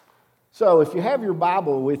So if you have your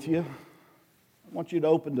Bible with you, I want you to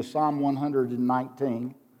open to Psalm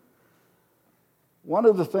 119. One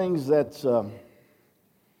of the things that's, I'm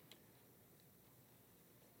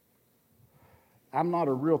not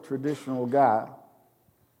a real traditional guy,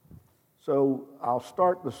 so I'll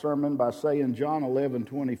start the sermon by saying John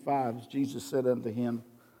 11:25, Jesus said unto him,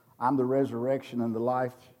 I'm the resurrection and the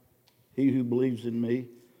life. He who believes in me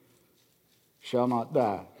shall not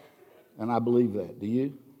die. And I believe that. Do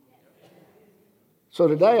you? So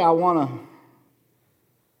today I want to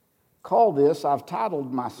call this, I've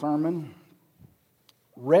titled my sermon,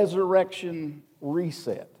 Resurrection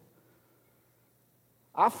Reset.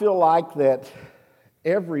 I feel like that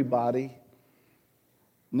everybody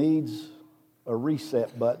needs a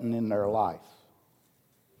reset button in their life.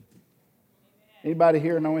 Anybody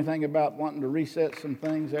here know anything about wanting to reset some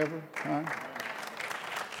things ever? Huh?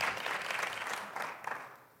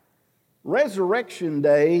 Resurrection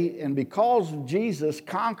Day, and because of Jesus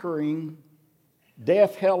conquering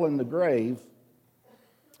death, hell, and the grave,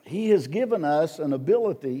 He has given us an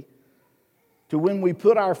ability to, when we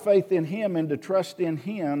put our faith in Him and to trust in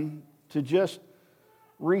Him, to just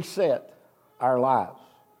reset our lives.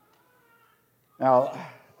 Now,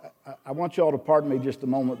 I want y'all to pardon me just a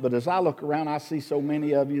moment, but as I look around, I see so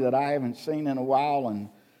many of you that I haven't seen in a while, and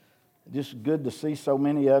just good to see so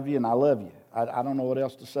many of you, and I love you. I don't know what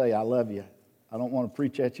else to say. I love you. I don't want to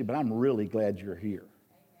preach at you, but I'm really glad you're here.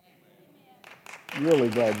 Really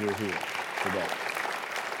glad you're here today.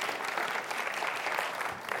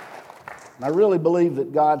 And I really believe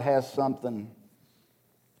that God has something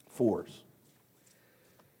for us.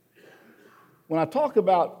 When I talk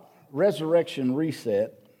about resurrection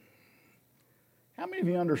reset, how many of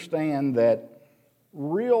you understand that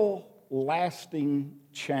real lasting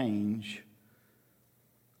change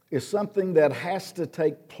is something that has to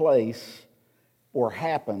take place or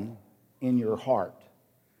happen in your heart?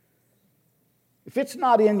 If it's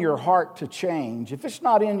not in your heart to change, if it's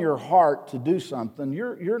not in your heart to do something,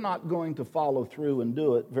 you're not going to follow through and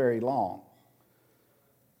do it very long.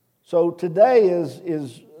 So today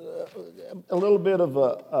is a little bit of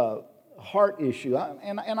a heart issue.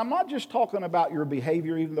 And I'm not just talking about your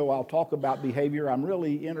behavior, even though I'll talk about behavior. I'm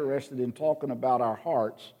really interested in talking about our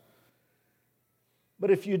hearts. But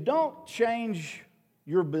if you don't change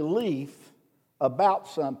your belief about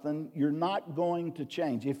something, you're not going to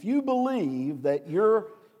change. If you believe that you're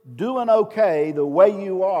doing okay the way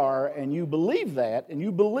you are, and you believe that, and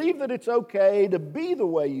you believe that it's okay to be the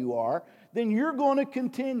way you are, then you're going to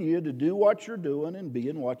continue to do what you're doing and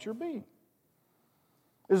being what you're being.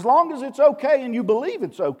 As long as it's okay and you believe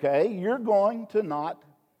it's okay, you're going to not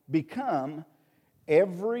become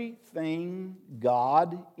everything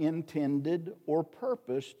God intended or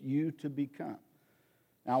purposed you to become.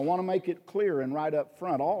 Now, I want to make it clear and right up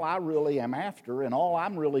front, all I really am after and all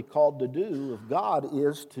I'm really called to do of God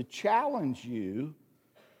is to challenge you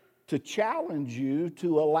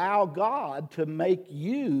to allow God to make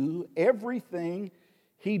you everything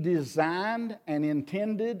He designed and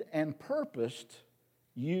intended and purposed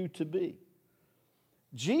you to be.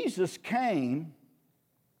 Jesus came,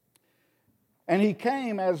 and He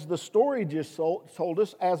came, as the story just told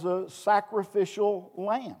us, as a sacrificial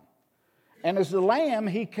lamb. And as the lamb,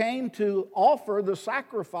 He came to offer the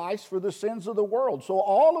sacrifice for the sins of the world. So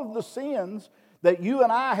all of the sins that you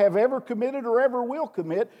and I have ever committed or ever will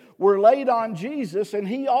commit were laid on Jesus, and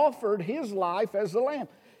He offered His life as the lamb.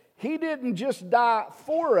 He didn't just die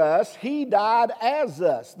for us, He died as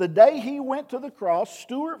us. The day He went to the cross,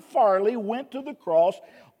 Stuart Farley went to the cross.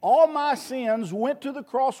 All my sins went to the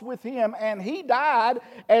cross with Him, and He died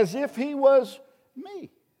as if He was me.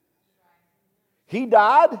 He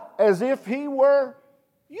died as if He were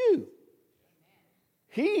you.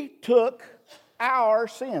 He took our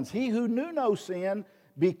sins. He who knew no sin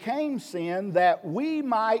became sin that we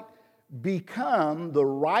might become the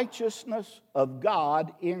righteousness of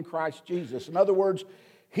God in Christ Jesus. In other words,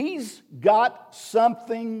 He's got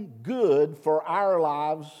something good for our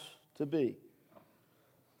lives to be.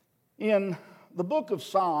 In the book of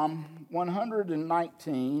Psalm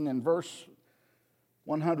 119 and verse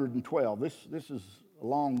 112, this is a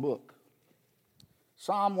long book.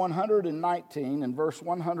 Psalm 119 and verse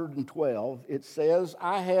 112, it says,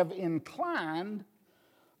 I have inclined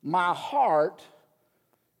my heart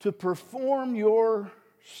to perform your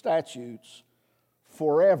statutes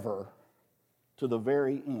forever to the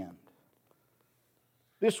very end.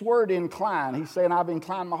 This word incline, He's saying, I've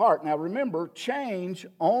inclined my heart. Now remember, change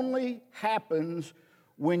only happens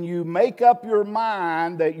when you make up your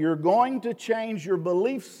mind that you're going to change your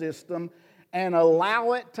belief system and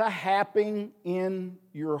allow it to happen in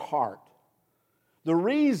your heart. The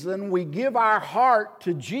reason we give our heart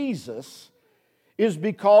to Jesus is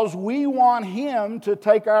because we want Him to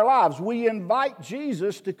take our lives. We invite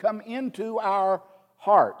Jesus to come into our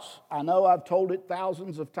hearts. I know I've told it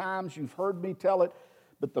thousands of times. You've heard me tell it.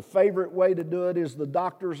 But the favorite way to do it is the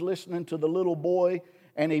doctor's listening to the little boy,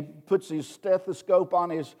 and he puts his stethoscope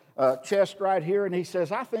on his chest right here, and he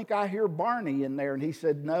says, "I think I hear Barney in there." And he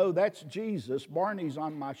said, "No, that's Jesus. Barney's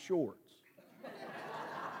on my shorts."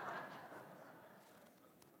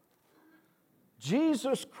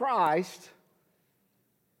 Jesus Christ,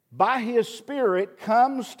 by His Spirit,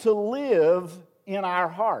 comes to live in our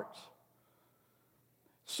hearts.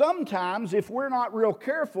 Sometimes, if we're not real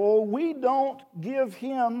careful, we don't give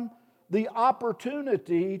Him the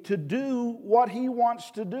opportunity to do what He wants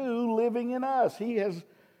to do living in us. He has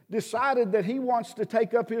decided that He wants to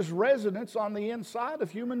take up His residence on the inside of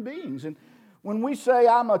human beings. And when we say,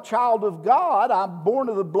 "I'm a child of God, I'm born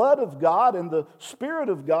of the blood of God and the Spirit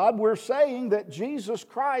of God," we're saying that Jesus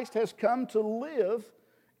Christ has come to live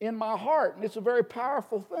in my heart. And it's a very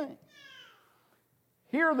powerful thing.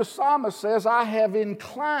 Here the psalmist says, "I have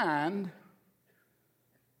inclined."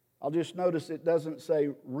 I'll just notice it doesn't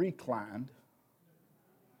say reclined.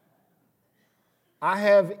 "I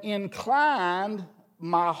have inclined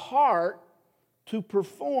my heart to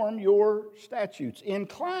perform your statutes."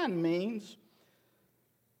 Incline means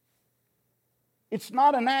it's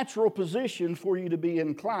not a natural position for you to be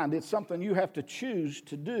inclined. It's something you have to choose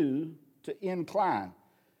to do, to incline.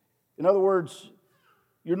 In other words,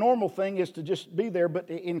 your normal thing is to just be there, but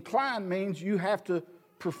to incline means you have to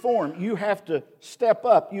perform. You have to step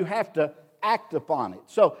up. You have to act upon it.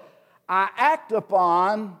 So I act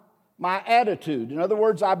upon my attitude. In other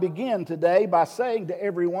words, I begin today by saying to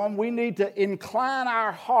everyone, we need to incline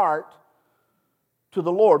our heart to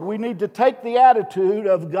the Lord. We need to take the attitude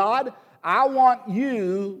of, "God, I want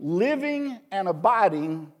you living and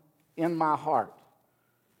abiding in my heart."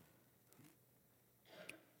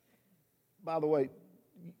 By the way,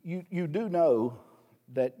 you do know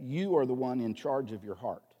that you are the one in charge of your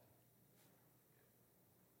heart.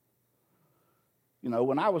 You know,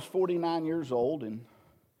 when I was 49 years old in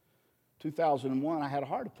 2001, I had a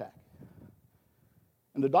heart attack.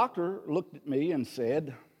 And the doctor looked at me and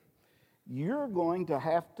said, "You're going to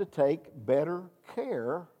have to take better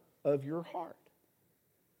care of your heart."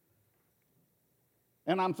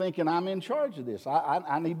 And I'm thinking, I'm in charge of this.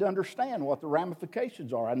 I need to understand what the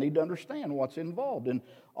ramifications are. I need to understand what's involved. And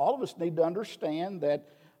all of us need to understand that,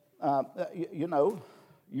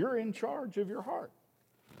 you're in charge of your heart.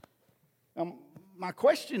 My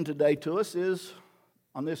question today to us is,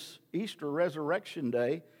 on this Easter Resurrection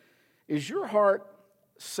Day, is your heart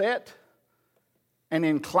set and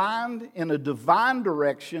inclined in a divine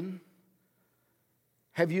direction?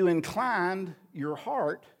 Have you inclined your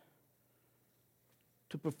heart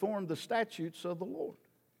to perform the statutes of the Lord?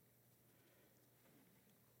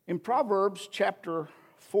 In Proverbs chapter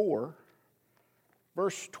 4,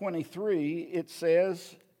 verse 23, it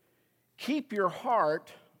says, "Keep your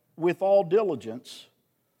heart with all diligence,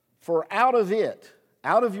 for out of it,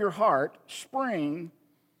 out of your heart, spring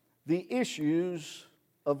the issues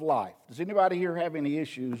of life." Does anybody here have any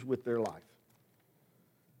issues with their life?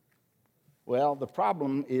 Well, the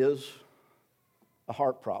problem is a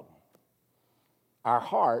heart problem. Our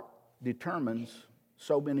heart determines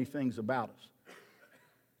so many things about us.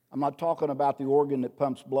 I'm not talking about the organ that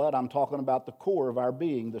pumps blood. I'm talking about the core of our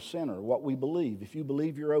being, the center, what we believe. If you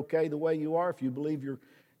believe you're okay the way you are, if you believe you're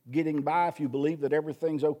getting by, if you believe that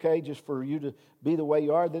everything's okay just for you to be the way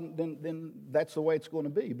you are, then that's the way it's going to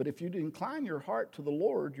be. But if you incline your heart to the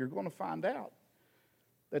Lord, you're going to find out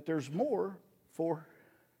that there's more for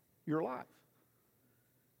your life.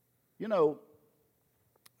 You know,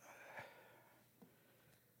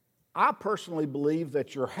 I personally believe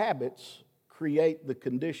that your habits create the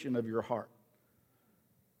condition of your heart.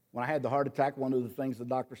 When I had the heart attack, one of the things the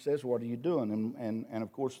doctor says, "What are you doing?" And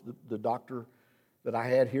of course, the doctor that I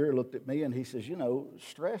had here looked at me and he says,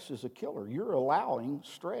 stress is a killer. You're allowing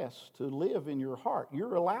stress to live in your heart.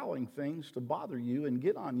 You're allowing things to bother you and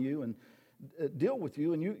get on you and deal with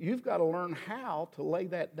you. And you've got to learn how to lay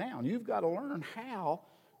that down. You've got to learn how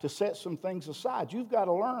to set some things aside. You've got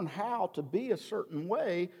to learn how to be a certain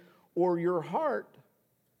way, or your heart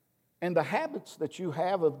and the habits that you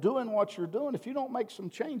have of doing what you're doing, if you don't make some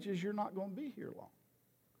changes, you're not going to be here long.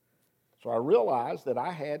 So I realized that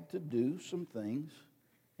I had to do some things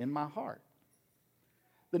in my heart.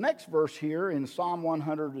 The next verse here in Psalm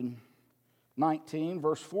 119,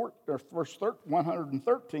 verse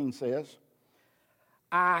 113 says,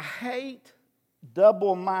 "I hate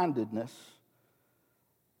double-mindedness,"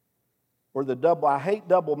 I hate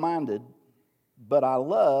double-minded, but I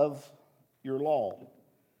love your law.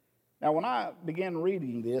 Now, when I began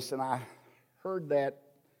reading this and I heard that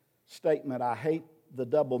statement, I hate the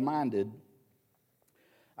double-minded,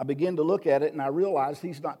 I began to look at it and I realized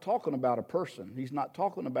he's not talking about a person. He's not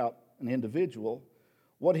talking about an individual.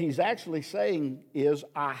 What he's actually saying is,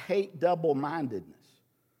 I hate double-mindedness.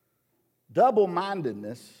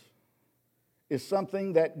 Double-mindedness is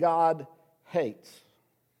something that God hates.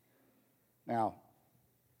 Now,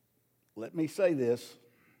 let me say this.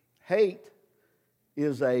 Hate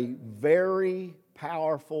is a very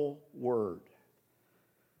powerful word.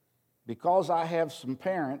 Because I have some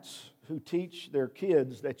parents who teach their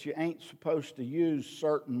kids that you ain't supposed to use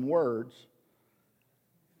certain words,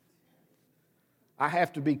 I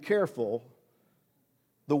have to be careful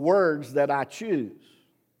the words that I choose.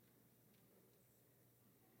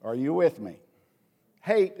 Are you with me?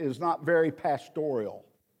 Hate is not very pastoral,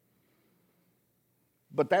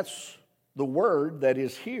 but that's the word that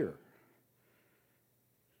is here.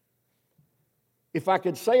 If I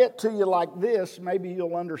could say it to you like this, maybe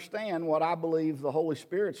you'll understand what I believe the Holy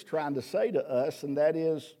Spirit's trying to say to us, and that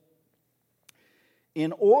is,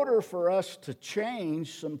 in order for us to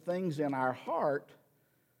change some things in our heart,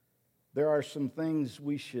 there are some things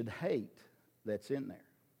we should hate that's in there.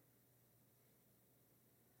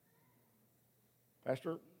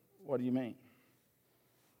 Pastor, what do you mean?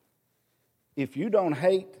 If you don't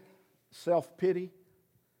hate self-pity,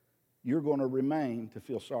 you're going to remain to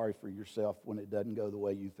feel sorry for yourself when it doesn't go the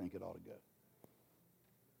way you think it ought to go.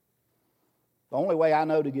 The only way I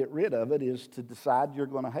know to get rid of it is to decide you're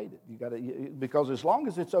going to hate it. You got to, because as long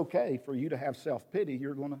as it's okay for you to have self-pity,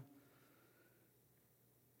 you're going to.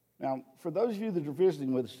 Now, for those of you that are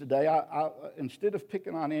visiting with us today, I instead of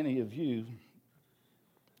picking on any of you,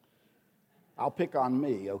 I'll pick on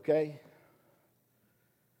me, okay?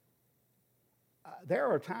 There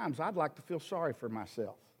are times I'd like to feel sorry for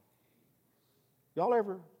myself. Y'all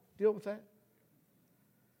ever deal with that?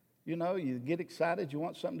 You know, you get excited, you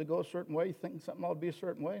want something to go a certain way, you think something ought to be a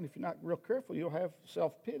certain way, and if you're not real careful, you'll have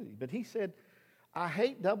self-pity. But he said, I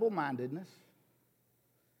hate double-mindedness.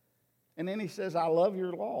 And then he says, I love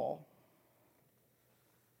your law.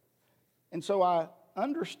 And so I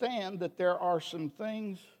understand that there are some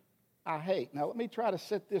things I hate. Now, let me try to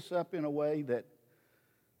set this up in a way that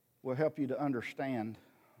will help you to understand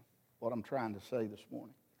what I'm trying to say this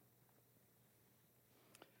morning.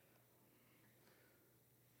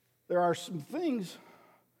 There are some things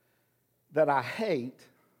that I hate.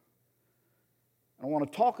 I want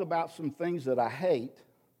to talk about some things that I hate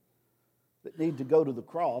that need to go to the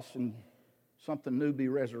cross and something new be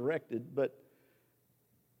resurrected. But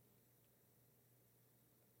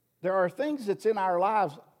there are things that's in our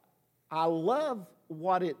lives. I love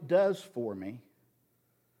what it does for me,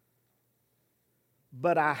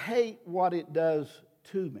 but I hate what it does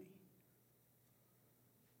to me.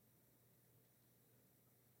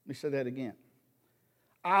 Let me say that again.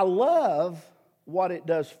 I love what it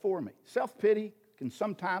does for me. Self-pity can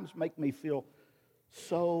sometimes make me feel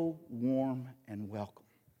so warm and welcome.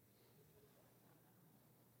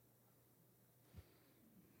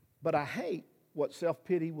 But I hate what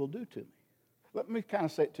self-pity will do to me. Let me kind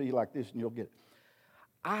of say it to you like this and you'll get it.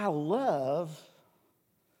 I love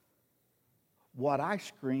what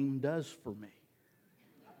ice cream does for me.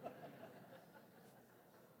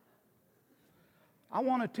 I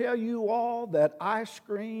want to tell you all that ice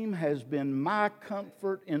cream has been my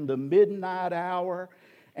comfort in the midnight hour,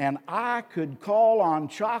 and I could call on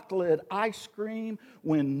chocolate ice cream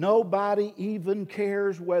when nobody even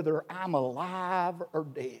cares whether I'm alive or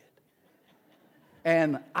dead.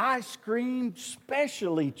 And ice cream,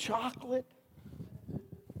 especially chocolate,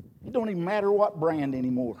 it don't even matter what brand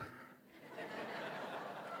anymore.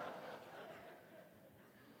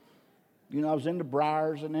 You know, I was into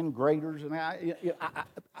Breyers and then Graters, and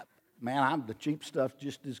man, the cheap stuff's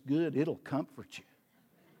just as good. It'll comfort you.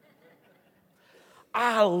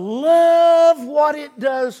 I love what it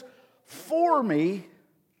does for me,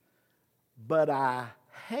 but I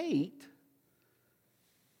hate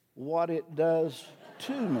what it does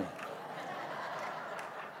to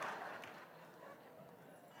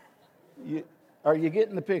me. Are you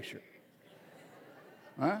getting the picture?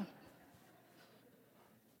 Huh?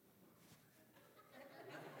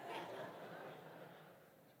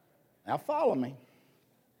 Now follow me.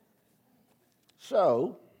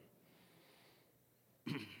 So,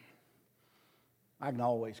 I can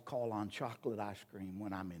always call on chocolate ice cream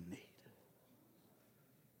when I'm in need.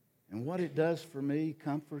 And what it does for me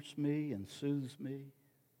comforts me and soothes me.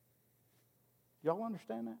 Y'all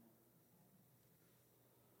understand that?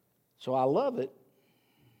 So I love it,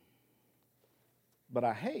 but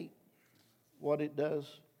I hate what it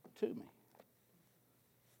does to me.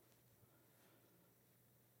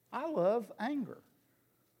 I love anger.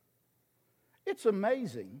 It's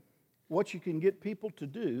amazing what you can get people to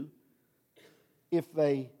do if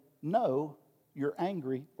they know you're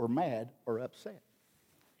angry or mad or upset.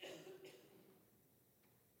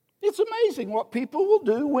 It's amazing what people will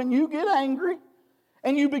do when you get angry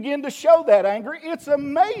and you begin to show that anger. It's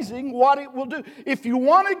amazing what it will do. If you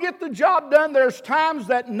want to get the job done, there's times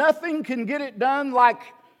that nothing can get it done like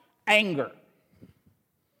anger.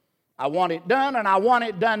 I want it done, and I want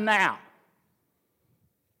it done now.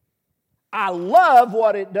 I love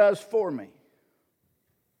what it does for me,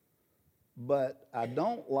 but I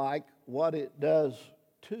don't like what it does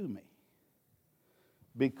to me,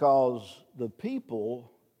 because the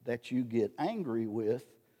people that you get angry with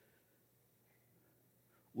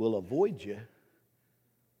will avoid you,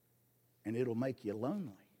 and it'll make you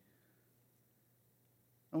lonely.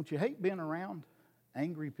 Don't you hate being around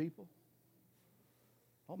angry people?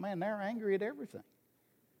 Oh man, they're angry at everything.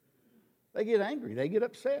 They get angry, they get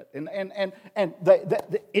upset, and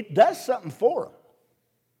it does something for them,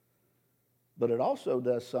 but it also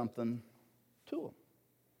does something to them.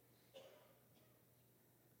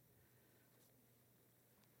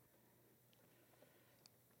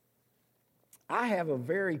 I have a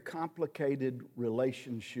very complicated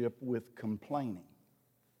relationship with complaining.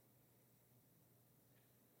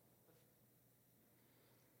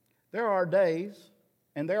 There are days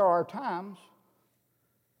and there are times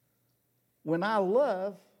when I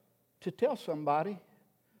love to tell somebody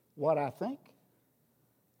what I think,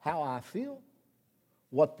 how I feel,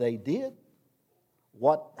 what they did,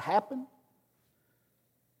 what happened.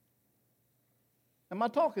 Am I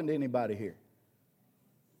talking to anybody here?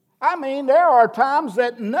 I mean, there are times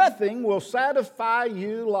that nothing will satisfy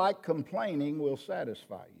you like complaining will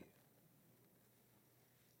satisfy you.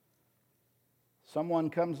 Someone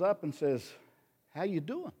comes up and says, "How you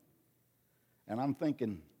doing?" And I'm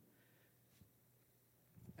thinking,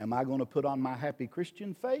 am I going to put on my happy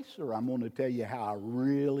Christian face, or I'm going to tell you how I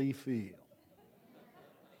really feel?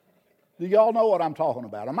 Do y'all know what I'm talking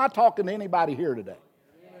about? Am I talking to anybody here today?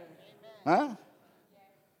 Huh?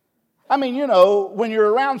 I mean, you know, when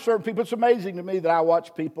you're around certain people, it's amazing to me that I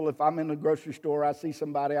watch people. If I'm in the grocery store, I see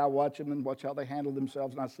somebody, I watch them and watch how they handle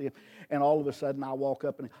themselves, and I see them, and all of a sudden I walk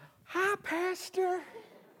up and, "Hi, Pastor.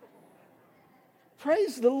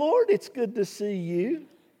 Praise the Lord, it's good to see you."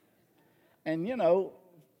 And, you know,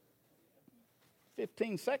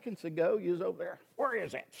 15 seconds ago, you was over there, "Where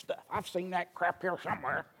is that stuff? I've seen that crap here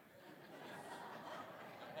somewhere."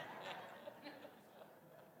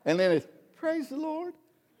 And then it's, "Praise the Lord.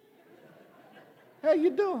 How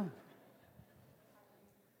you doing?"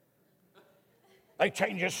 "They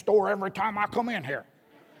change this store every time I come in here."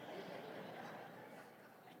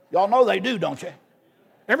 Y'all know they do, don't you?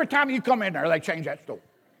 Every time you come in there, they change that store.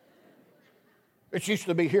 It used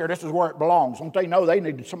to be here. This is where it belongs. Don't they know they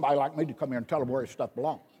needed somebody like me to come here and tell them where this stuff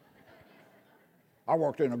belongs? I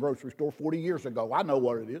worked in a grocery store 40 years ago. I know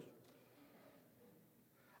what it is.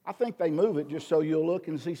 I think they move it just so you'll look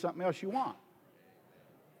and see something else you want.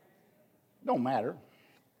 Don't matter.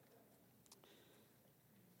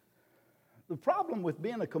 The problem with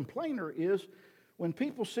being a complainer is when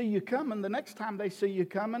people see you coming, the next time they see you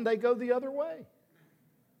coming, they go the other way.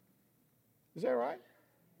 Is that right?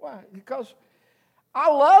 Why? Because I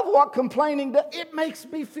love what complaining does. It makes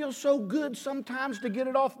me feel so good sometimes to get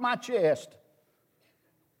it off my chest.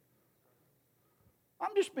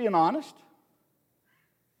 I'm just being honest.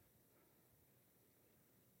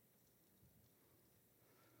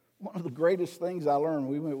 One of the greatest things I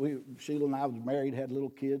learned, Sheila and I was married, had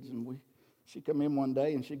little kids, and she come in one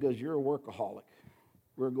day and she goes, "You're a workaholic.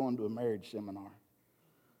 We're going to a marriage seminar."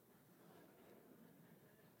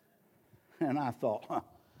 And I thought,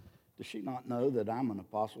 does she not know that I'm an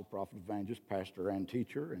apostle, prophet, evangelist, pastor, and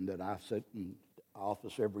teacher, and that I sit in the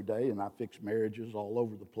office every day and I fix marriages all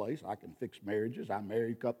over the place? I can fix marriages. I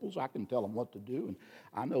marry couples. I can tell them what to do, and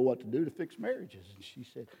I know what to do to fix marriages. And she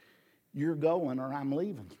said, "You're going or I'm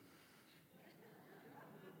leaving."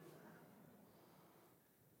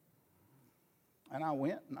 And I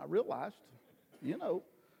went and I realized, you know,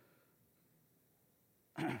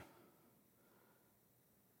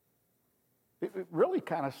 it really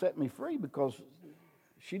kind of set me free, because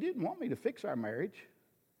she didn't want me to fix our marriage.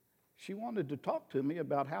 She wanted to talk to me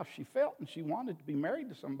about how she felt, and she wanted to be married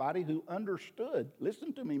to somebody who understood.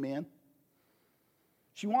 Listen to me, men.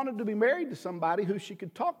 She wanted to be married to somebody who she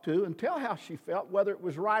could talk to and tell how she felt, whether it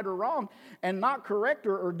was right or wrong, and not correct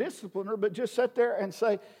her or discipline her, but just sit there and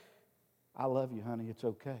say, "I love you, honey, it's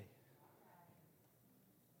okay."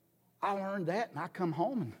 I learned that, and I come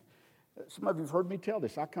home, and Some of you have heard me tell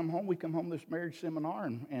this. We come home this marriage seminar,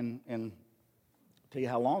 and tell you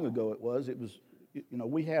how long ago it was. It was,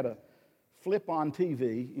 we had a flip-on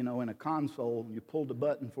TV, in a console. You pulled the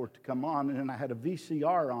button for it to come on, and then I had a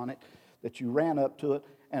VCR on it that you ran up to it,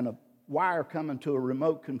 and a wire coming to a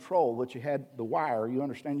remote control, which you had the wire. You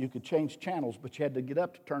understand, you could change channels, but you had to get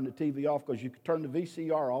up to turn the TV off because you could turn the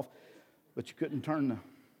VCR off, but you couldn't turn the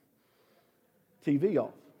TV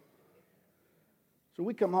off. So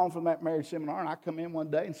we come home from that marriage seminar, and I come in one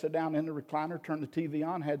day and sit down in the recliner, turn the TV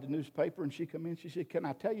on, had the newspaper, and she come in. She said, "Can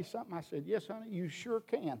I tell you something?" I said, "Yes, honey, you sure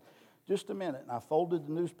can. Just a minute." And I folded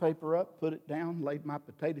the newspaper up, put it down, laid my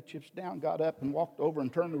potato chips down, got up and walked over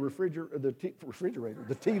and turned the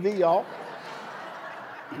the TV off.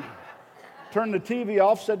 Turned the TV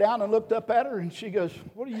off, sat down and looked up at her, and she goes,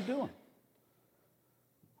 "What are you doing?"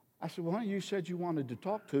 I said, "Well, honey, you said you wanted to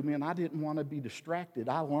talk to me, and I didn't want to be distracted.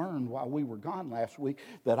 I learned while we were gone last week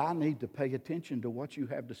that I need to pay attention to what you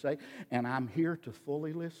have to say, and I'm here to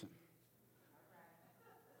fully listen."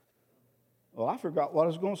 Well, I forgot what I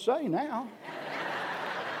was going to say now.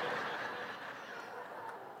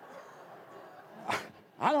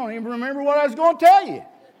 I don't even remember what I was going to tell you.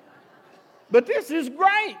 But this is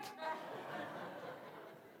great.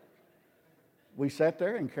 We sat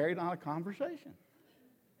there and carried on a conversation.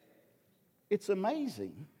 It's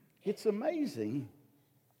amazing. It's amazing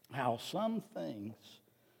how some things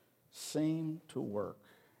seem to work.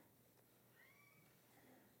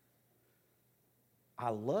 I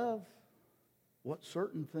love what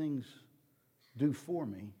certain things do for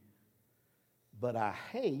me, but I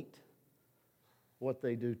hate what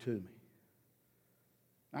they do to me.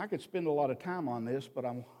 Now, I could spend a lot of time on this, but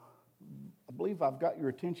I believe I've got your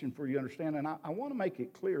attention for you to understand, and I want to make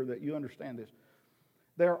it clear that you understand this.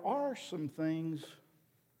 There are some things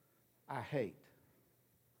I hate.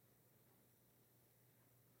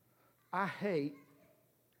 I hate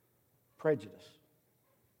prejudice.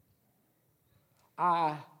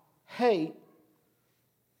 I hate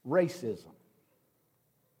racism.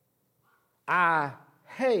 I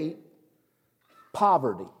hate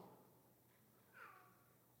poverty.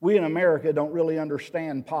 We in America don't really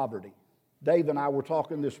understand poverty. Dave and I were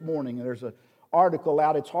talking this morning, and there's an article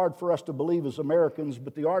out. It's hard for us to believe as Americans,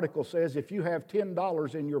 but the article says if you have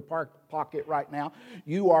 $10 in your pocket right now,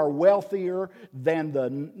 you are wealthier than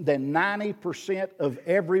 90% of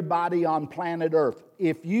everybody on planet Earth.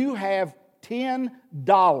 If you have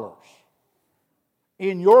 $10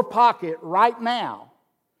 in your pocket right now,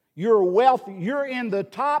 you're wealthy. You're in the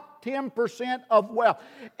top 10% of wealth.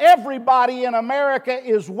 Everybody in America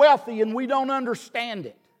is wealthy, and we don't understand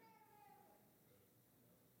it.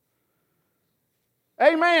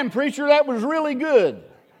 Amen, preacher. That was really good.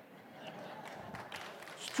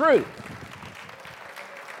 It's true.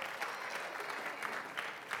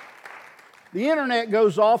 The internet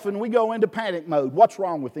goes off and we go into panic mode. What's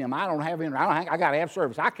wrong with them? I don't have internet. I got to have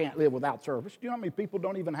service. I can't live without service. Do you know how many people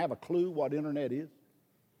don't even have a clue what internet is?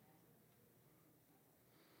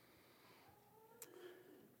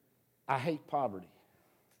 I hate poverty.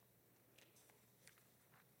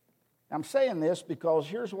 I'm saying this because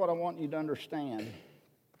here's what I want you to understand.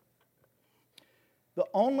 The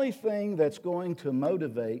only thing that's going to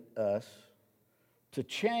motivate us to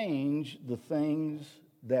change the things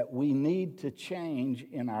that we need to change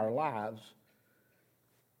in our lives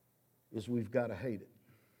is we've got to hate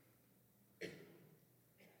it.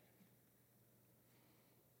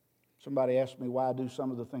 Somebody asked me why I do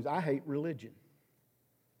some of the things. I hate religion.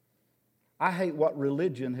 I hate what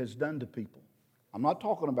religion has done to people. I'm not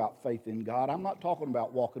talking about faith in God. I'm not talking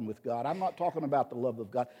about walking with God. I'm not talking about the love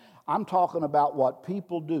of God. I'm talking about what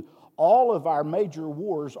people do. All of our major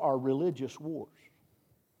wars are religious wars.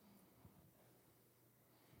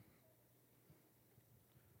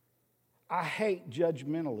 I hate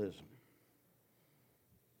judgmentalism.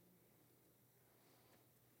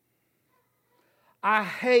 I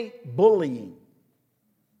hate bullying.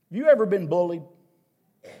 Have you ever been bullied?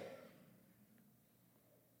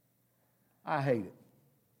 I hate it.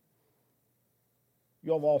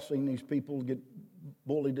 You have all seen these people get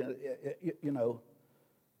bullied. You know,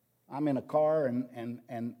 I'm in a car and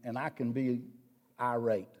I can be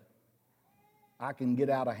irate. I can get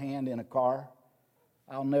out of hand in a car.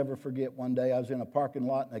 I'll never forget one day I was in a parking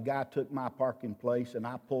lot and a guy took my parking place and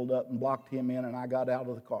I pulled up and blocked him in and I got out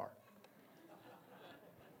of the car.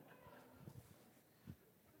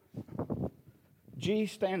 G,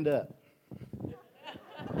 stand up.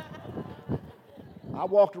 I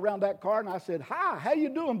walked around that car and I said, "Hi, how you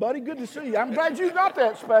doing, buddy? Good to see you. I'm glad you got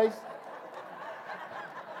that space."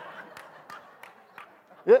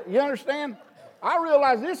 You understand? I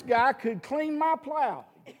realized this guy could clean my plow.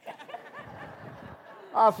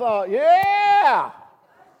 I thought, yeah.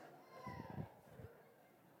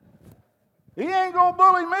 He ain't going to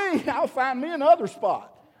bully me. I'll find me another spot.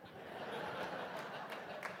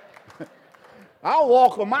 I'll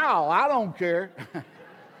walk a mile. I don't care.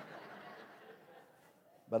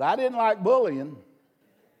 But I didn't like bullying.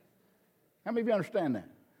 How many of you understand that?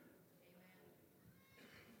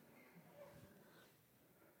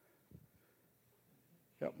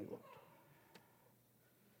 Help me, Lord.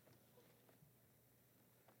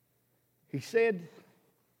 He said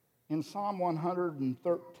in Psalm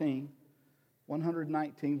 119,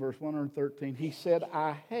 verse 113, he said,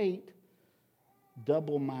 I hate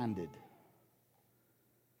double-minded.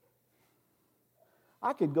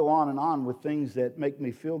 I could go on and on with things that make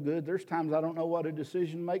me feel good. There's times I don't know what a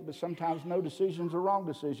decision to make, but sometimes no decision's a wrong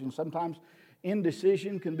decision. Sometimes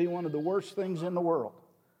indecision can be one of the worst things in the world.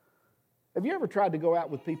 Have you ever tried to go out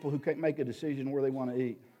with people who can't make a decision where they want to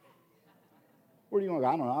eat? Where do you want to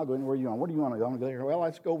go? I don't know. I'll go anywhere you want. Where do you want to go? I want to go there. Well,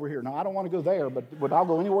 let's go over here. No, I don't want to go there, but I'll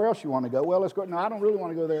go anywhere else you want to go. Well, let's go. No, I don't really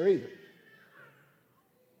want to go there either.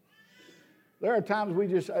 There are times we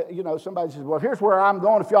just, somebody says, well, here's where I'm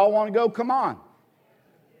going. If y'all want to go, come on.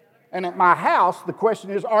 And at my house, the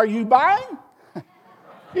question is, are you buying?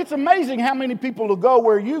 It's amazing how many people will go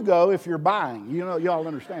where you go if you're buying. Y'all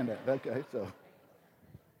understand that. Okay, so.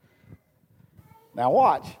 Now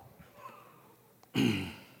watch.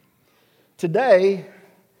 Today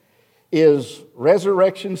is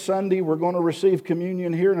Resurrection Sunday. We're going to receive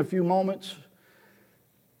communion here in a few moments.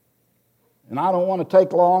 And I don't want to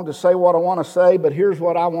take long to say what I want to say, but here's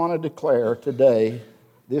what I want to declare today,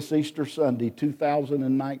 this Easter Sunday,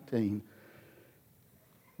 2019.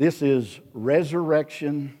 This is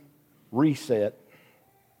Resurrection Reset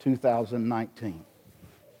 2019.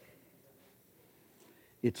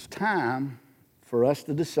 It's time for us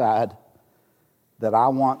to decide that I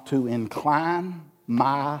want to incline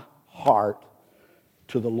my heart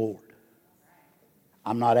to the Lord.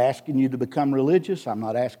 I'm not asking you to become religious. I'm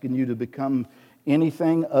not asking you to become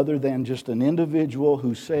anything other than just an individual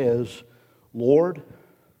who says, Lord,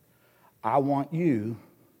 I want you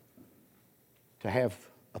to have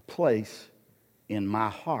a place in my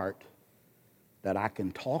heart that I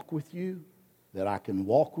can talk with you, that I can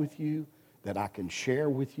walk with you, that I can share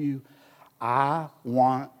with you. I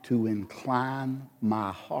want to incline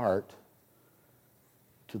my heart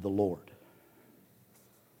to the Lord.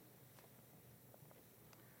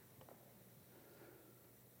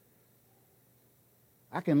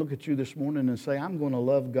 I can look at you this morning and say, I'm going to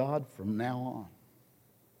love God from now on.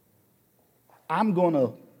 I'm going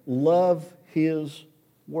to love His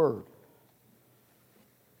Word.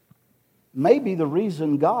 Maybe the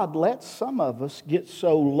reason God lets some of us get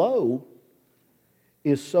so low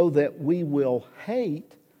is so that we will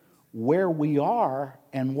hate where we are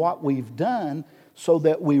and what we've done, so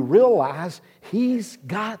that we realize He's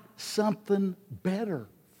got something better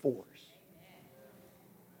for us.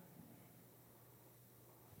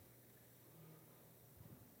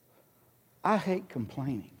 I hate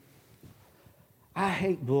complaining. I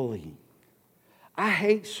hate bullying. I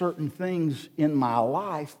hate certain things in my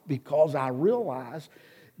life because I realize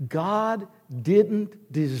God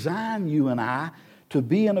didn't design you and I to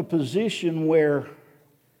be in a position where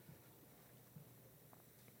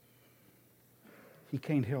He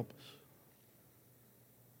can't help us.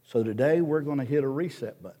 So today we're going to hit a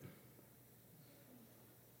reset button.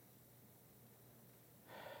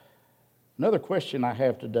 Another question I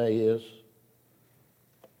have today is,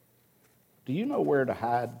 do you know where to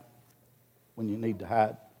hide when you need to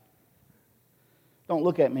hide? Don't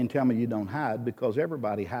look at me and tell me you don't hide, because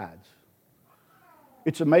everybody hides.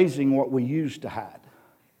 It's amazing what we use to hide.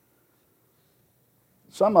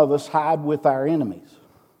 Some of us hide with our enemies.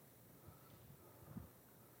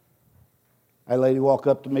 A lady walked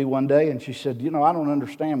up to me one day and she said, I don't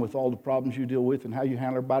understand, with all the problems you deal with and how you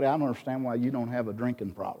handle everybody, I don't understand why you don't have a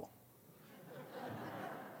drinking problem.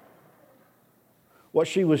 What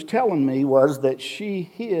she was telling me was that she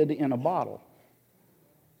hid in a bottle.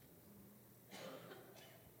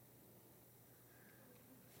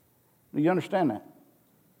 Do you understand that?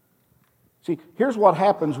 See, here's what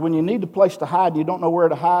happens when you need a place to hide and you don't know where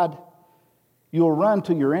to hide. You'll run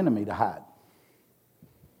to your enemy to hide.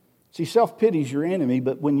 See, self-pity is your enemy,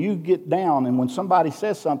 but when you get down and when somebody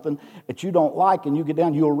says something that you don't like and you get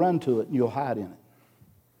down, you'll run to it and you'll hide in it.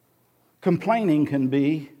 Complaining can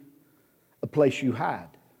be a place you hide.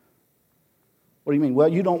 What do you mean? Well,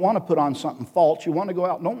 you don't want to put on something false. You want to go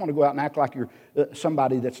out, don't want to go out and act like you're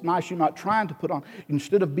somebody that's nice. You're not trying to put on,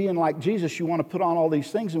 instead of being like Jesus, you want to put on all these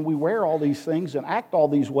things, and we wear all these things and act all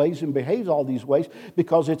these ways and behave all these ways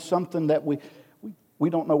because it's something that we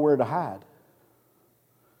don't know where to hide.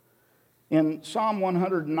 In Psalm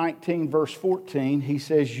 119, verse 14, he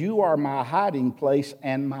says, "You are my hiding place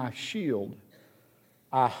and my shield.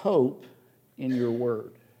 I hope in your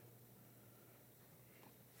word."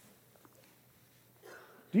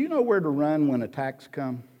 Do you know where to run when attacks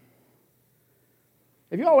come?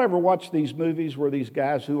 Have you all ever watched these movies where these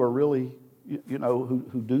guys who are really,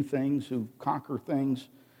 who do things, who conquer things,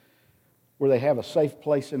 where they have a safe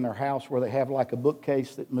place in their house, where they have like a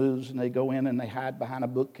bookcase that moves and they go in and they hide behind a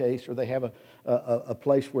bookcase, or they have a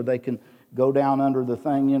place where they can go down under the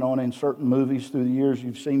thing, and in certain movies through the years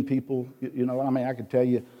you've seen people, I could tell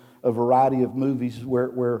you a variety of movies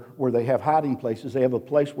where they have hiding places. They have a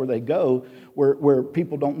place where they go where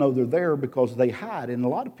people don't know they're there because they hide. And a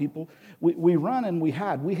lot of people, we run and we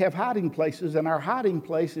hide. We have hiding places, and our hiding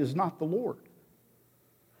place is not the Lord.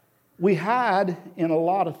 We hide in a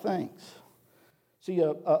lot of things. See,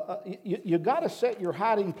 you got to set your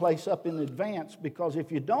hiding place up in advance, because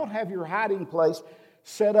if you don't have your hiding place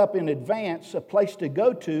set up in advance, a place to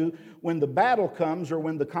go to when the battle comes, or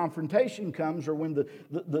when the confrontation comes, or when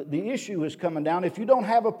the issue is coming down, if you don't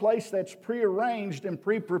have a place that's prearranged and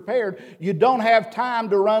pre-prepared, you don't have time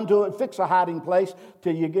to run to it, fix a hiding place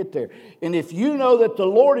till you get there. And if you know that the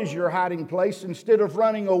Lord is your hiding place, instead of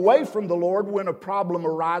running away from the Lord when a problem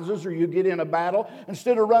arises or you get in a battle,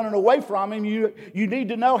 instead of running away from Him, you need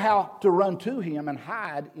to know how to run to Him and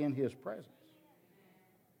hide in His presence.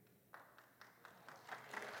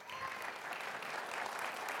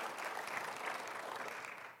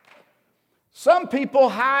 Some people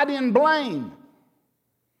hide in blame.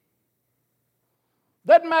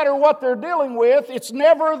 Doesn't matter what they're dealing with, it's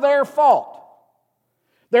never their fault.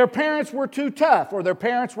 Their parents were too tough, or their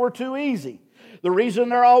parents were too easy. The reason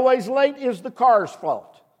they're always late is the car's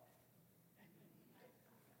fault.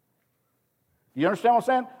 You understand what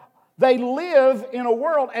I'm saying? They live in a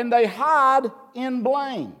world and they hide in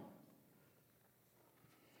blame.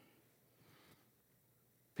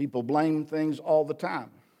 People blame things all the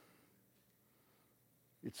time.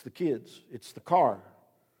 It's the kids. It's the car.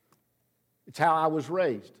 It's how I was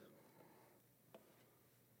raised.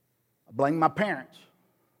 I blame my parents.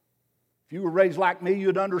 If you were raised like me,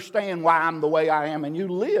 you'd understand why I'm the way I am. And you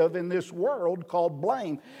live in this world called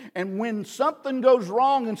blame. And when something goes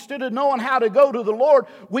wrong, instead of knowing how to go to the Lord,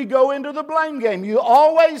 we go into the blame game. You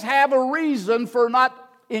always have a reason for not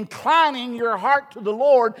inclining your heart to the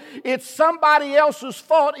Lord. It's somebody else's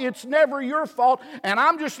fault. It's never your fault. And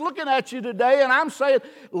I'm just looking at you today and I'm saying,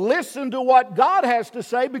 listen to what God has to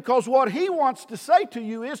say, because what He wants to say to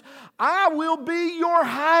you is, I will be your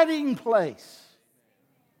hiding place.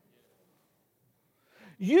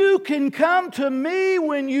 You can come to me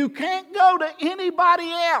when you can't go to anybody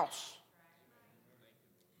else.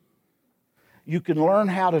 You can learn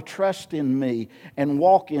how to trust in me and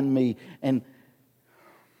walk in me. And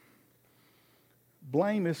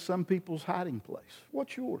blame is some people's hiding place.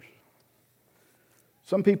 What's yours?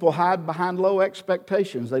 Some people hide behind low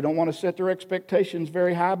expectations. They don't want to set their expectations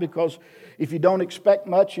very high, because if you don't expect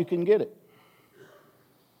much, you can get it.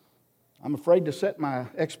 I'm afraid to set my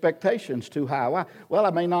expectations too high. Why? Well,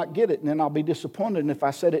 I may not get it, and then I'll be disappointed. And if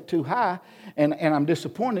I set it too high and I'm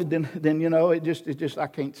disappointed, then it just I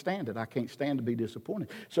can't stand it. I can't stand to be disappointed.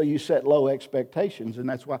 So you set low expectations, and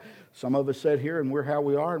that's why some of us sit here and we're how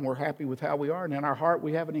we are, and we're happy with how we are. And in our heart,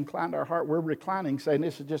 we haven't inclined our heart. We're reclining, saying,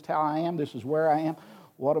 this is just how I am. This is where I am.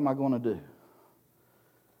 What am I going to do?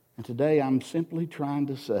 And today I'm simply trying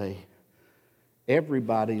to say,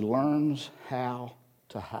 everybody learns how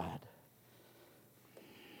to hide.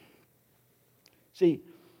 See,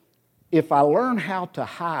 if I learn how to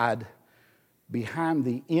hide behind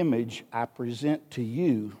the image I present to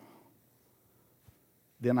you,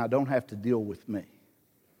 then I don't have to deal with me.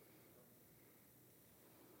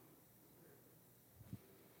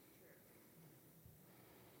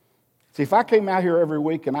 See, if I came out here every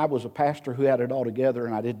week and I was a pastor who had it all together,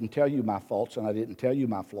 and I didn't tell you my faults and I didn't tell you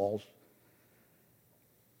my flaws,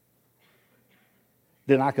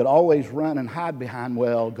 then I could always run and hide behind,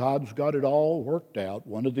 well, God's got it all worked out.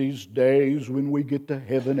 One of these days when we get to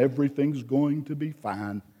heaven, everything's going to be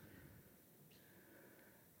fine.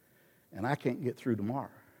 And I can't get through tomorrow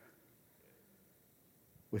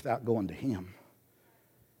without going to Him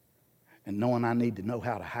and knowing I need to know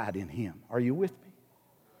how to hide in Him. Are you with me?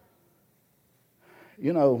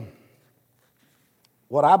 You know,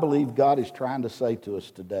 what I believe God is trying to say to us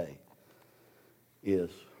today is,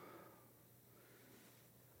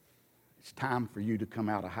 it's time for you to come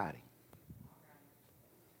out of hiding.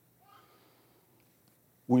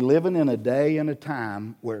 We're living in a day and a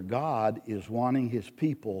time where God is wanting His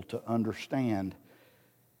people to understand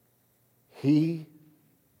He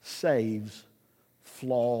saves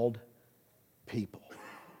flawed people.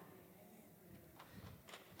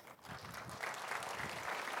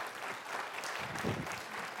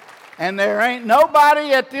 And there ain't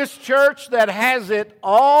nobody at this church that has it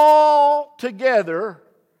all together.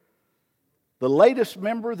 The latest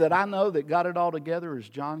member that I know that got it all together is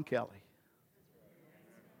John Kelly.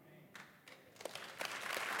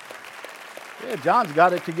 Yeah, John's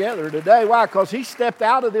got it together today. Why? Because he stepped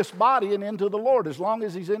out of this body and into the Lord. As long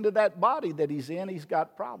as he's into that body that he's in, he's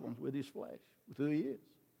got problems with his flesh, with who he is.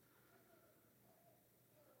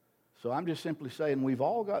 So I'm just simply saying we've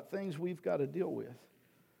all got things we've got to deal with.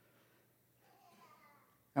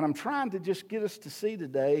 And I'm trying to just get us to see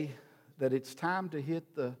today that it's time to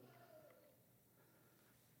hit the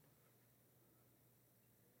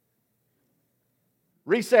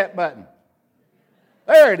reset button.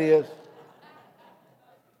 There it is.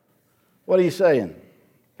 What are you saying,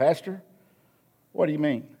 Pastor? What do you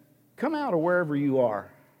mean? Come out of wherever you are.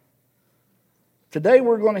 Today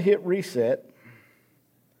we're going to hit reset.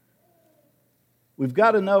 We've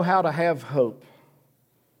got to know how to have hope.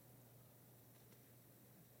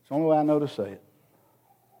 It's the only way I know to say it.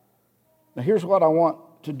 Now here's what I want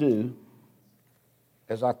to do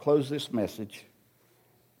as I close this message.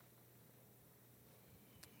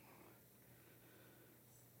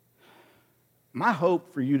 My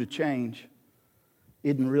hope for you to change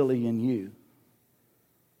isn't really in you.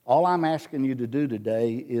 All I'm asking you to do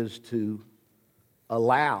today is to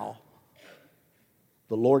allow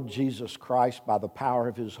the Lord Jesus Christ, by the power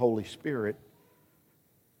of His Holy Spirit,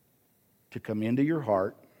 to come into your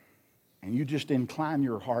heart, and you just incline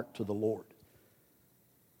your heart to the Lord.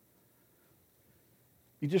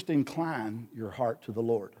 You just incline your heart to the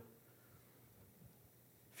Lord.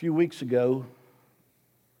 A few weeks ago,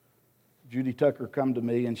 Judy Tucker come to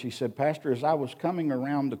me and she said, Pastor, as I was coming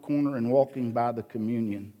around the corner and walking by the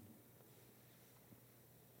communion,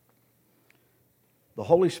 the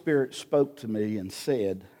Holy Spirit spoke to me and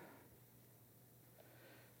said,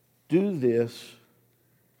 do this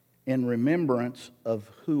in remembrance of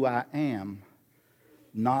who I am,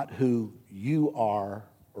 not who you are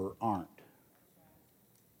or aren't.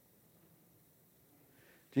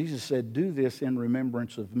 Jesus said, do this in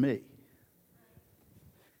remembrance of me.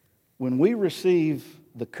 When we receive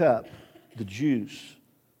the cup, the juice,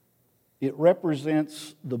 it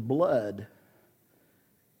represents the blood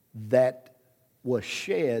that was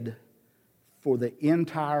shed for the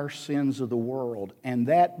entire sins of the world. And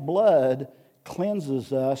that blood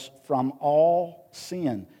cleanses us from all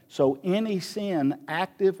sin. So any sin,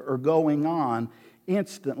 active or going on,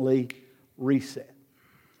 instantly reset.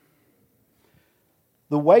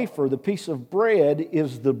 The wafer, the piece of bread,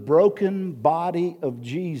 is the broken body of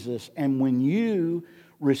Jesus. And when you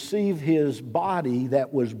receive His body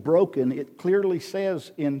that was broken, it clearly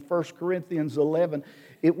says in 1 Corinthians 11,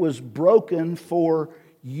 it was broken for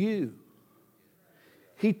you.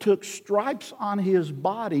 He took stripes on His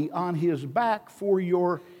body, on His back, for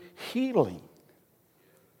your healing.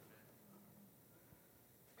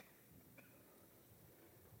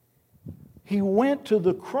 He went to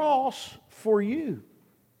the cross for you.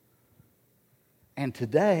 And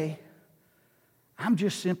today, I'm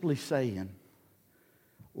just simply saying,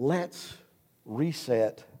 let's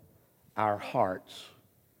reset our hearts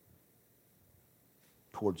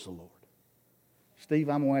towards the Lord. Steve,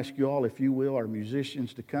 I'm going to ask you all, if you will, our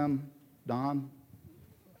musicians to come. Don,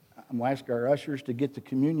 I'm going to ask our ushers to get the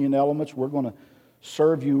communion elements. We're going to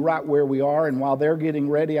serve you right where we are. And while they're getting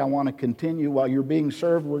ready, I want to continue. While you're being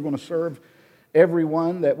served, we're going to serve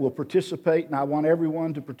everyone that will participate, and I want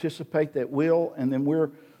everyone to participate that will, and then we're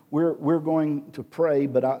going to pray,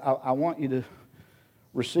 but I want you to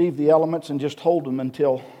receive the elements and just hold them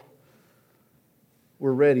until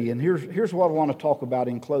we're ready. And here's what I want to talk about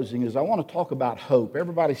in closing, is I want to talk about hope.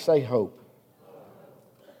 Everybody say hope.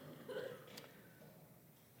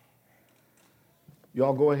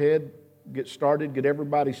 Y'all go ahead, get started, get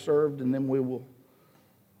everybody served, and then we will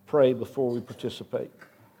pray before we participate.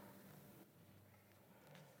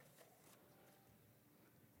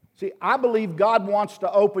 See, I believe God wants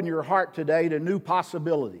to open your heart today to new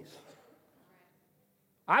possibilities.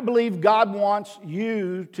 I believe God wants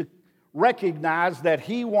you to recognize that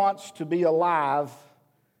He wants to be alive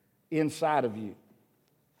inside of you.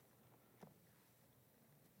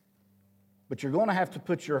 But you're going to have to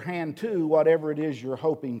put your hand to whatever it is you're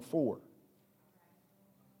hoping for.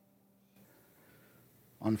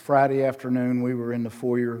 On Friday afternoon, we were in the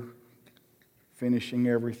foyer finishing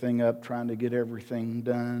everything up, trying to get everything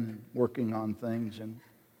done, and working on things. And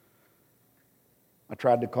I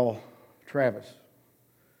tried to call Travis,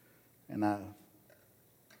 and I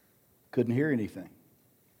couldn't hear anything.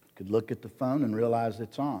 Could look at the phone and realize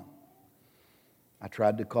it's on. I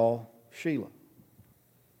tried to call Sheila.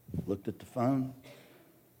 Looked at the phone.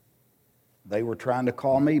 They were trying to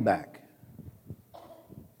call me back.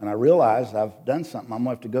 And I realized I've done something. I'm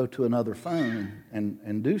going to have to go to another phone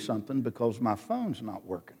and do something because my phone's not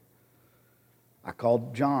working. I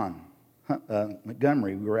called John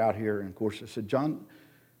Montgomery. We were out here, and of course I said, John,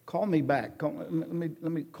 call me back. Let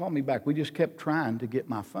me call me back. We just kept trying to get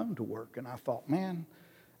my phone to work. And I thought, man,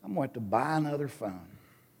 I'm going to have to buy another phone.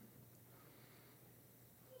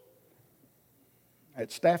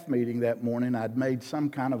 At staff meeting that morning, I'd made some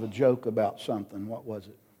kind of a joke about something. What was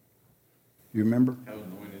it? You remember? How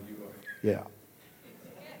anointed you are. Yeah.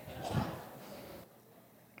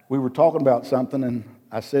 We were talking about something, and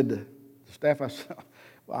I said to the staff, I said,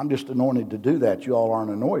 well, I'm just anointed to do that. You all aren't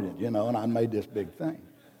anointed, and I made this big thing.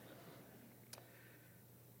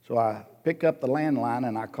 So I pick up the landline,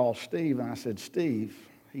 and I call Steve, and I said, Steve,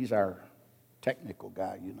 he's our technical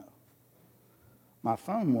guy, my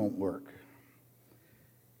phone won't work.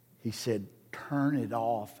 He said, turn it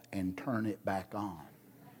off and turn it back on.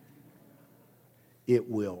 It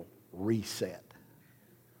will reset.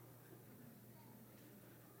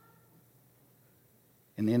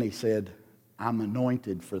 And then he said, I'm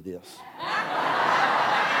anointed for this.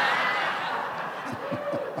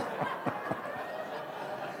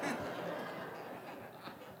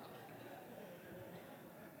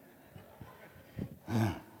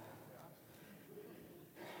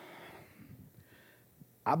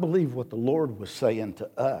 I believe what the Lord was saying to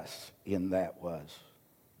us in that was,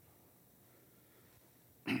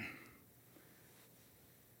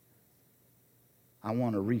 I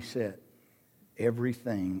want to reset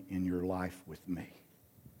everything in your life with me.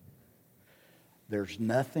 There's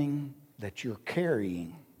nothing that you're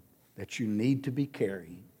carrying that you need to be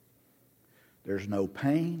carrying. There's no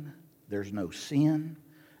pain, there's no sin,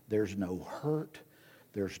 there's no hurt,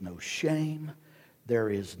 there's no shame. There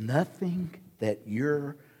is nothing that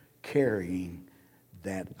you're carrying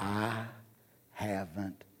that I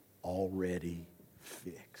haven't already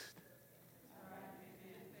fixed.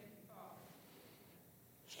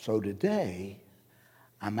 So today,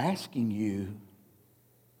 I'm asking you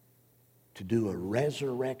to do a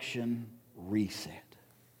resurrection reset.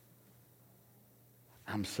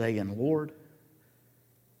 I'm saying, Lord,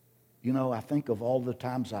 I think of all the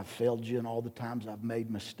times I've failed you and all the times I've made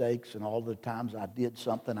mistakes and all the times I did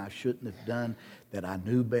something I shouldn't have done that I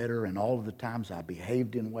knew better and all of the times I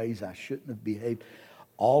behaved in ways I shouldn't have behaved.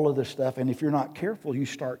 All of the stuff. And if you're not careful, you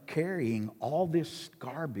start carrying all this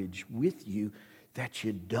garbage with you that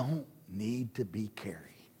you don't need to be carrying.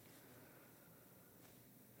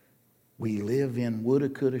 We live in woulda,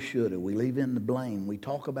 coulda, shoulda. We live in the blame. We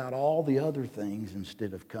talk about all the other things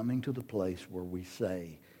instead of coming to the place where we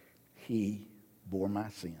say, He bore my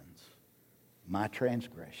sins, my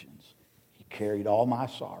transgressions. He carried all my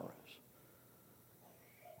sorrows.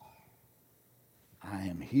 I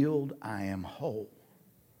am healed. I am whole.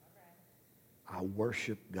 I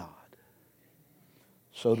worship God.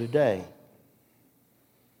 So today,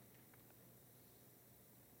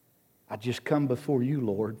 I just come before you,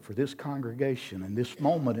 Lord, for this congregation and this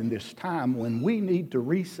moment and this time when we need to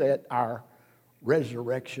reset our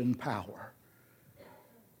resurrection power.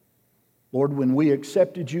 Lord, when we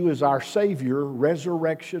accepted you as our Savior,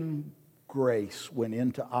 resurrection grace went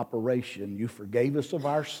into operation. You forgave us of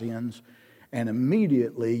our sins, and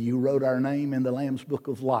immediately you wrote our name in the Lamb's Book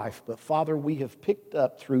of Life. But Father, we have picked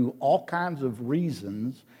up through all kinds of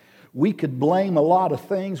reasons. We could blame a lot of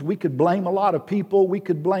things. We could blame a lot of people. We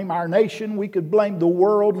could blame our nation. We could blame the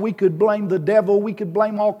world. We could blame the devil. We could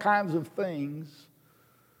blame all kinds of things.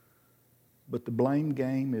 But the blame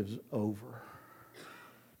game is over.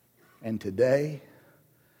 And today,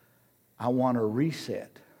 I want to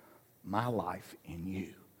reset my life in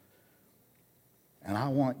you. And I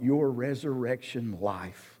want your resurrection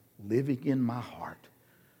life living in my heart.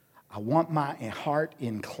 I want my heart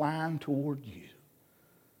inclined toward you.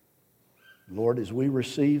 Lord, as we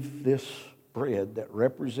receive this bread that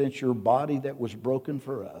represents your body that was broken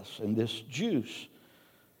for us, and this juice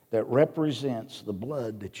that represents the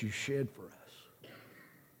blood that you shed for us,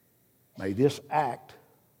 may this act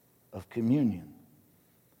of communion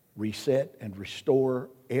reset and restore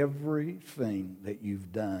everything that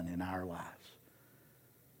you've done in our lives.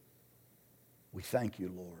 We thank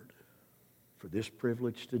you, Lord, for this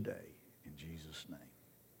privilege today. In Jesus' name,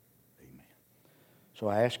 amen. So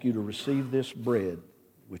I ask you to receive this bread,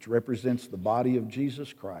 which represents the body of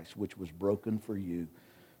Jesus Christ, which was broken for you.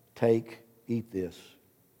 Take, eat this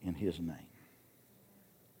in his name.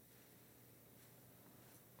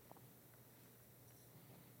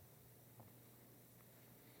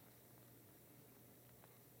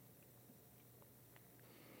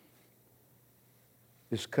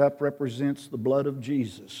 This cup represents the blood of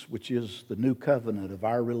Jesus, which is the new covenant of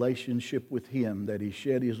our relationship with Him, that He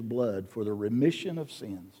shed His blood for the remission of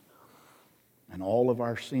sins. And all of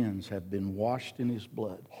our sins have been washed in His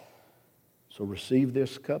blood. So receive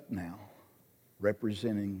this cup now,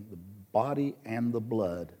 representing the body and the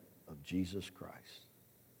blood of Jesus Christ.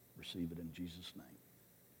 Receive it in Jesus' name.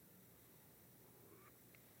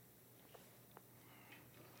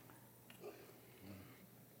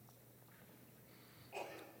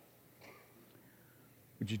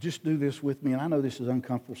 Would you just do this with me? And I know this is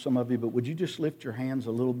uncomfortable for some of you, but would you just lift your hands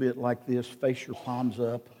a little bit like this, face your palms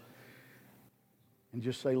up, and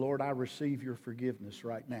just say, Lord, I receive your forgiveness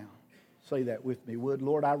right now. Say that with me, would.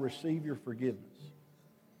 Lord, I receive your forgiveness.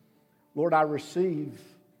 Lord, I receive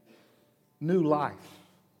new life.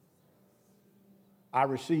 I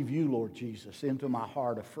receive you, Lord Jesus, into my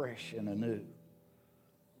heart afresh and anew.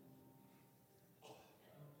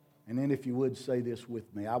 And then if you would say this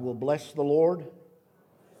with me, I will bless the Lord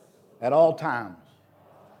at all times,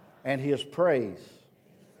 and His praise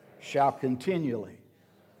shall continually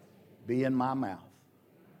be in my mouth.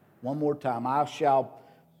 One more time. I shall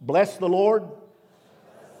bless the Lord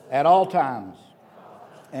at all times,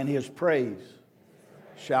 and His praise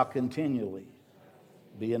shall continually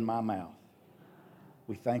be in my mouth.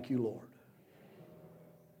 We thank you, Lord.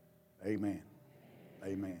 Amen.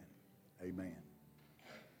 Amen. Amen.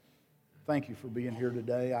 Thank you for being here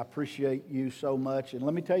today. I appreciate you so much. And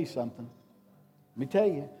let me tell you something. Let me tell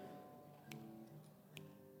you.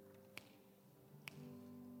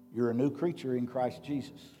 You're a new creature in Christ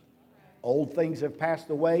Jesus. Old things have passed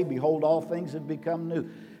away. Behold, all things have become new.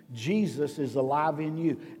 Jesus is alive in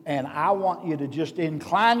you. And I want you to just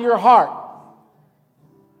incline your heart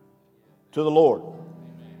to the Lord.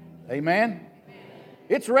 Amen?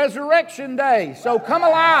 It's Resurrection Day, so come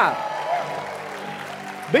alive.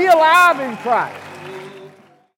 Be alive in Christ.